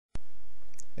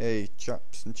Hey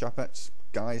chaps and chapettes,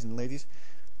 guys and ladies,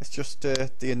 it's just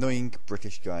the annoying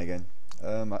British guy again.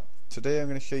 Today I'm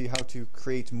going to show you how to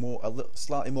create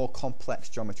slightly more complex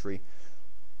geometry,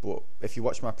 but if you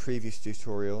watch my previous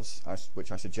tutorials,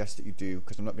 which I suggest that you do,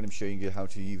 because I'm not going to be showing you how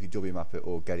to UV map it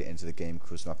or get it into the game,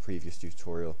 because my previous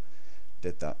tutorial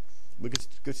did that. We're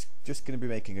just going to be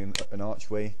making an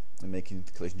archway and making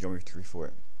the collision geometry for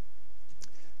it.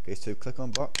 Okay, so click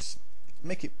on box,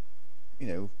 make it,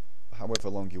 however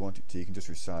long you want it to. You can just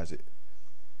resize it.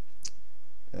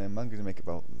 I'm going to make it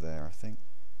about there, I think.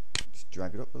 Just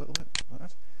drag it up a little bit, like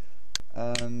that.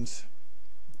 And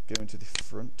go into the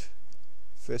front.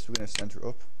 First we're going to center it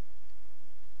up.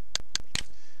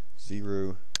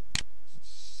 0,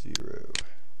 0.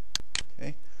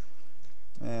 Okay.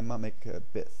 And might make it a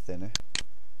bit thinner.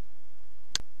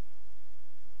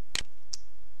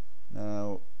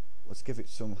 Now, let's give it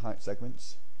some height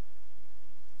segments.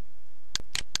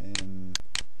 In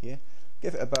here,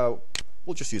 give it about,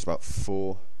 we'll just use about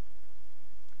 4.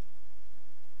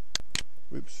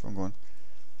 Oops, wrong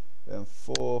one.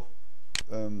 4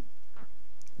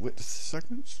 width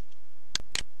segments.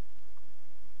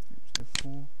 Oops,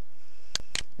 4.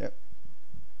 Yep,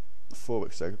 4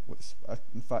 width segments.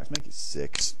 In fact, make it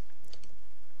 6.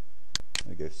 There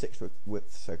we go, 6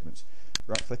 width segments.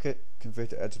 Right click it,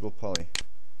 convert to editable poly.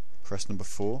 Press number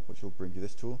 4, which will bring you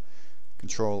this tool.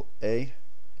 Control A.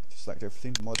 Select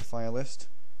everything, modify a list,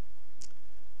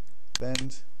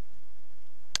 bend,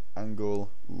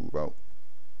 angle, about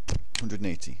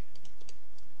 180.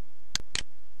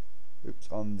 Oops,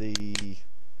 on the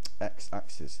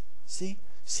x-axis. See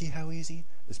how easy?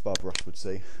 As Bob Ross would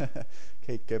say.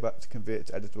 Okay, go back to convert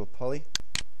to editable poly.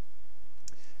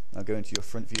 Now go into your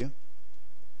front view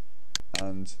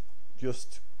and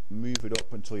just move it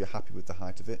up until you're happy with the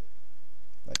height of it,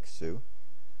 like so.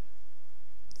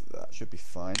 That should be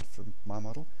fine for my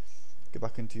model. Go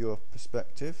back into your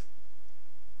perspective,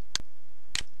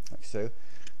 like so.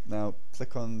 Now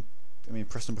click on,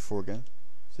 press number 4 again.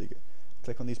 So you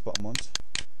click on these bottom ones,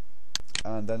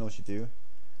 and then what you do,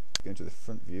 go into the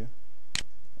front view,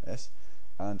 yes,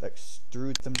 and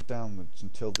extrude them downwards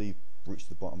until they reach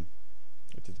the bottom,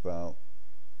 which is about,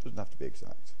 doesn't have to be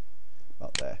exact,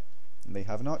 about there, and they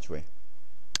have an archway.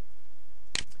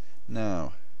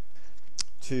 Now,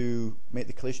 to make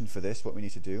the collision for this, what we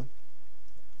need to do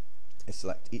is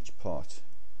select each part.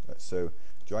 So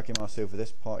drag your mouse over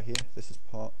this part here. This is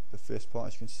the first part,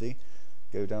 as you can see.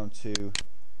 Go down to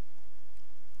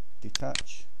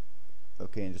detach.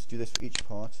 Okay, and just do this for each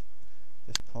part.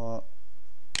 This part,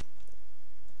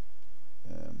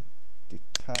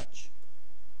 detach.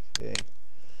 Okay,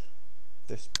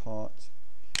 this part.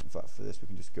 In fact, for this we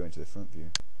can just go into the front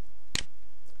view.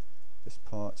 This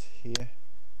part here.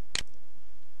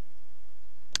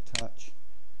 Detach.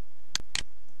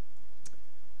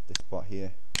 This part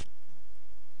here,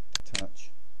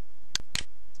 detach.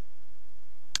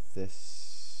 This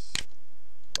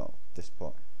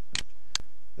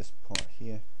part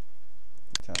here,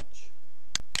 detach.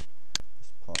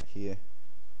 This part here,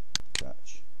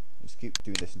 detach. Just keep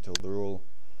doing this until they're all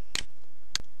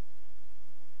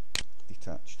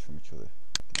detached from each other.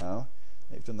 Now,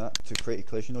 if you've done that, to create a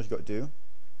collision, all you've got to do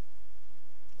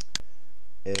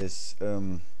is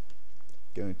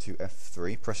go into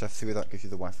F3, press F3, that gives you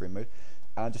the wireframe mode,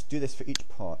 and just do this for each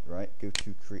part, right? Go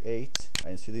to create,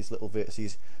 and see these little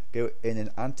vertices, go in an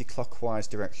anti-clockwise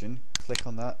direction, click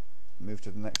on that, move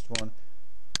to the next one,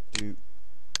 and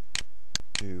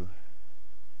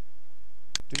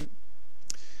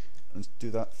do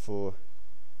that for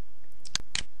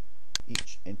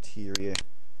each interior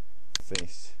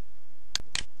face,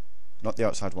 not the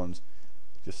outside ones,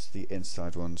 just the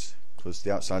inside ones, because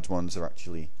the outside ones are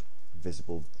actually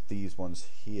visible. These ones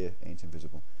here ain't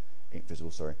visible,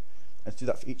 sorry. Let's do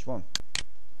that for each one.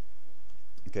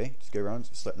 Okay, just go around,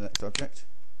 select the next object,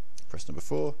 press number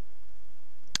 4,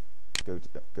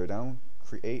 go down,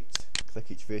 create, click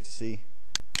each vertice,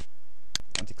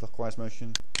 anti-clockwise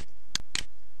motion,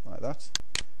 like that.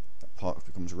 That part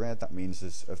becomes red, that means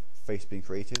there's a face being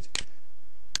created.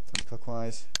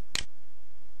 Anti-clockwise,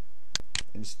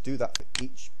 and just do that for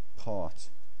each part.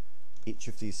 Each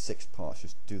of these 6 parts,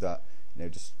 just do that.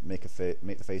 Just make the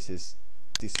faces,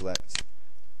 deselect,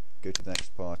 go to the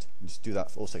next part, and just do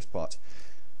that for all 6 parts.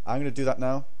 I'm going to do that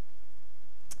now,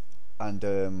 and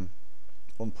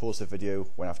unpause the video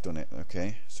when I've done it.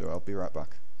 Okay, so I'll be right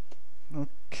back.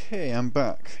 Okay, I'm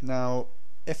back. Now,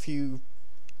 if you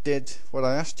did what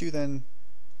I asked you, then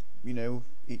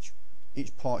each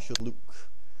part should look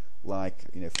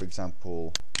like, for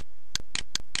example,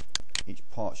 each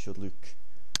part should look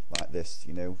like this,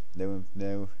 no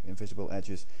invisible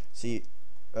edges. See,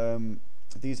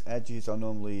 these edges are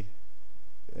normally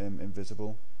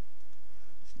invisible.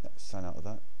 Let's sign out of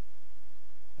that.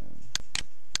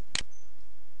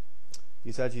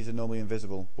 These edges are normally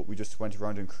invisible, but we just went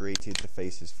around and created the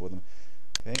faces for them.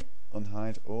 Okay,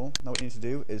 unhide all. Now what you need to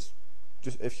do is,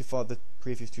 just if you followed the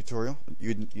previous tutorial,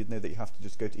 you'd know that you have to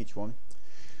just go to each one.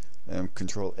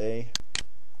 Control A,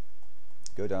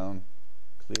 go down,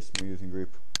 clear smooth in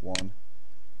group 1.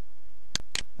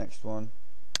 Next one,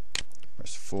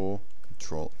 press 4,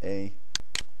 Control A,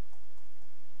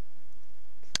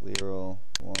 clear all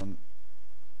 1.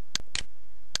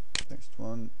 Next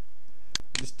one.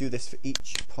 Just do this for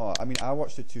each part. I mean, I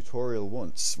watched a tutorial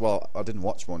once. Well, I didn't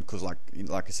watch one because, like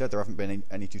I said, there haven't been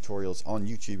any tutorials on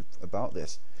YouTube about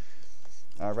this.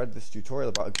 I read this tutorial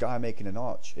about a guy making an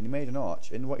arch, and he made an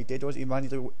arch, and what he did was he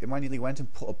manually went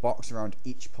and put a box around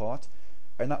each part,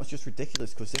 and that was just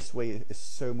ridiculous because this way is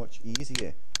so much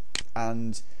easier.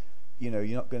 And you know,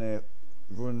 you're not going to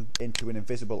run into an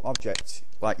invisible object.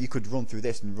 Like, you could run through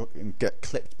this and get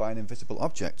clipped by an invisible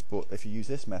object, but if you use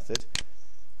this method,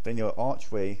 then your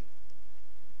archway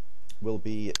will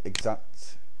be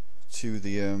exact to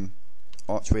the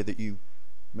archway that you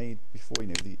made before. You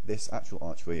know, this actual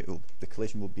archway, the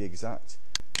collision will be exact.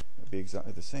 It'll be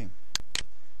exactly the same.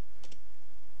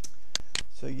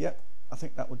 So yeah, I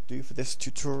think that would do for this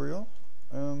tutorial.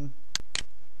 I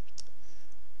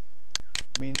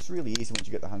mean, it's really easy once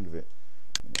you get the hang of it.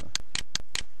 You know.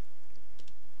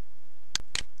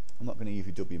 I'm not going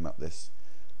to UV map this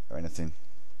or anything.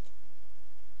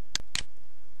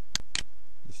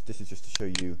 This is just to show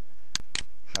you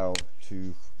how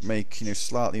to make, you know,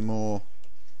 slightly more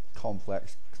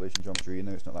complex collision geometry. You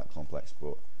know, it's not that complex,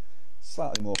 but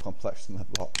slightly more complex than the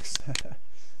blocks.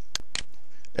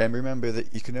 Remember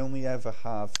that you can only ever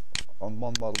have, on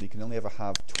one model, you can only ever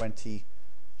have 20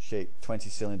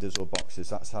 cylinders or boxes.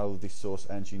 That's how the source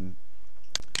engine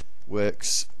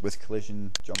works with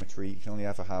collision geometry. You can only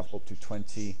ever have up to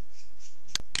 20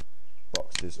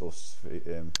 boxes or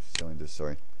cylinders,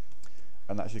 sorry.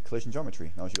 And that's your collision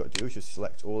geometry. Now what you've got to do is just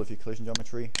select all of your collision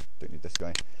geometry, don't need this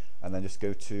guy, and then just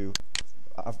go to,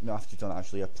 after you've done it,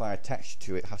 actually apply a texture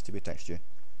to it. It has to be a texture.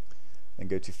 Then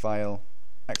go to File,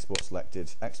 Export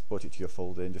Selected, export it to your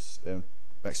folder, and just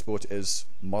export it as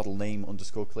model name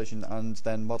underscore collision, and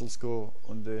then model score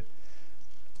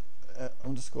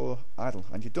underscore idle,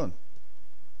 and you're done.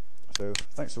 So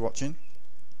thanks for watching.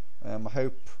 I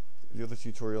hope the other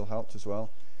tutorial helped as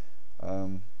well.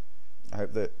 I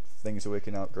hope that things are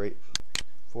working out great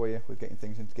for you with getting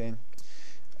things into game,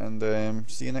 and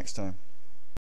see you next time.